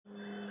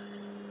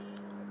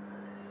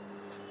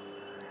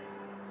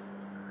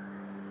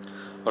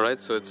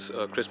Alright, so it's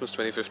Christmas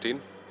 2015,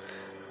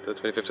 the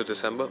 25th of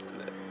December,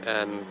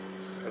 and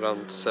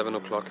around 7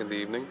 o'clock in the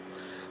evening,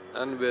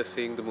 and we're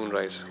seeing the moon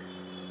rise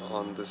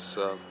on this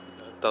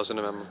 1000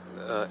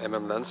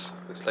 mm lens.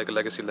 It's like a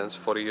legacy lens,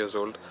 40 years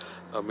old,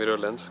 a mirror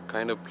lens,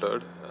 kind of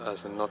blurred,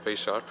 as in not very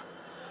sharp,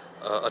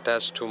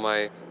 attached to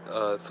my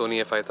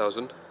Sony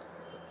A5000,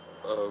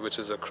 which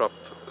is a crop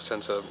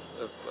sensor,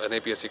 an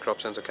APS-C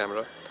crop sensor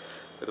camera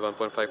with a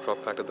 1.5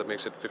 crop factor that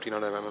makes it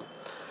 1500 mm.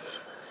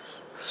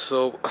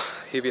 So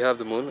here we have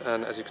the moon,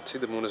 and as you can see,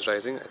 the moon is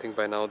rising. I think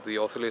by now the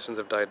oscillations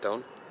have died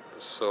down,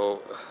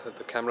 so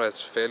the camera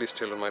is fairly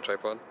still on my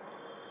tripod,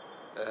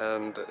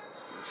 and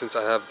since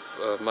I have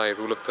my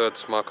rule of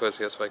thirds markers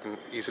here, so I can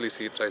easily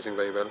see it rising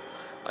very well.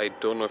 I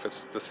don't know if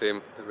it's the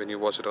same when you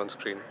watch it on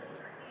screen.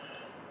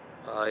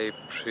 I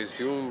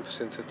presume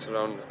since it's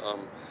around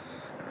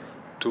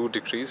 2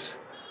 degrees,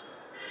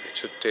 it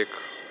should take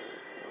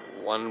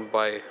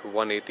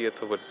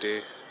 1/180th of a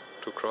day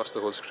to cross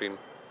the whole screen.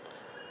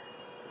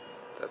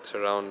 That's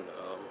around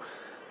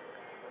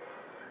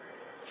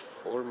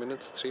 4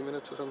 minutes, 3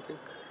 minutes or something.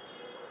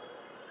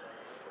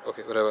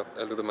 Okay, whatever,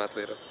 I'll do the math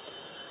later.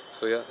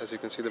 So yeah, as you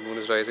can see, the moon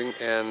is rising,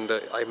 and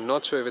I'm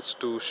not sure if it's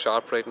too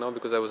sharp right now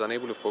because I was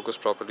unable to focus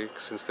properly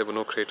since there were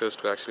no craters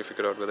to actually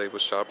figure out whether it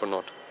was sharp or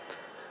not.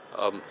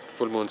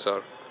 Full moons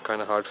are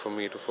kind of hard for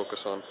me to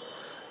focus on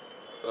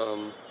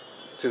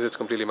since it's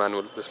completely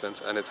manual, this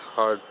lens, and it's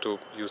hard to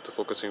use the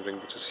focusing ring,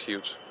 which is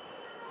huge.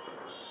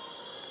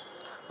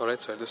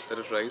 Alright, so I'll just let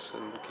it rise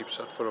and keep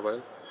shut for a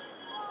while.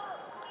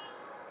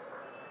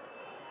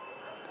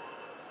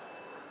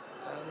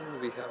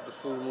 And we have the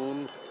full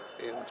moon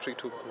in 3,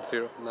 2, 1,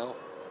 0 now.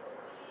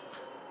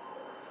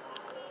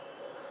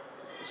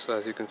 So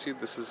as you can see,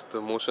 this is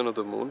the motion of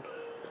the moon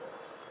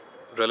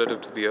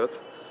relative to the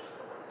Earth,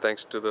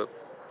 thanks to the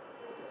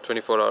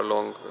 24-hour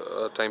long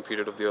time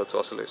period of the Earth's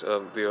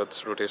oscillation, the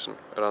Earth's rotation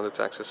around its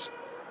axis.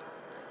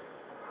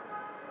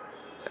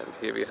 And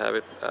here we have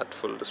it at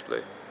full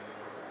display.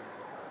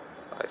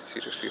 I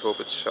seriously hope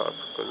it's sharp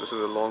because this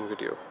is a long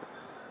video,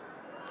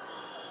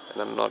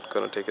 and I'm not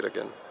gonna take it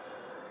again.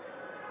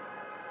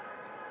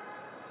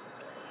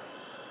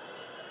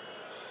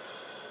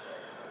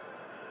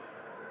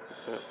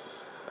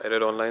 I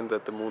read online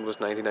that the moon was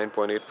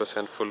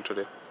 99.8% full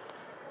today,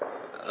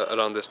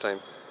 around this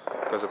time,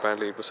 because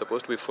apparently it was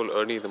supposed to be full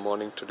early in the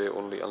morning today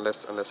only,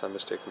 unless I'm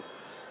mistaken.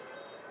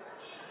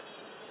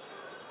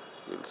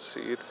 We'll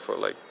see it for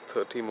like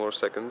 30 more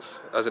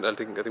seconds, as in I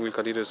think we'll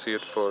continue to see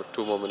it for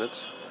 2 more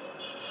minutes,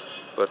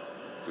 but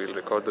we'll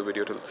record the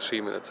video till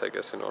 3 minutes, I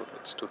guess, in all.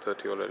 It's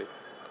 2:30 already.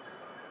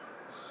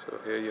 So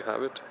here you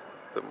have it,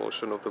 the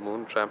motion of the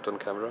moon trapped on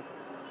camera.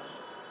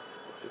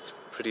 It's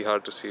pretty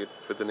hard to see it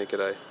with the naked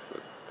eye,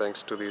 but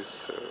thanks to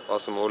these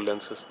awesome old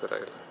lenses that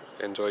I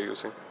enjoy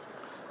using,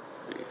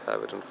 we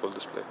have it in full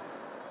display.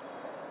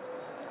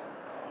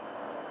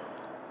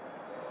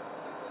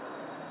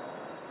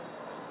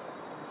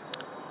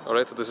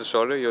 Alright, so this is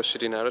Shaurya, your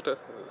shitty narrator,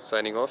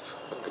 signing off.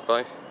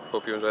 Goodbye.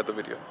 Hope you enjoyed the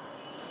video.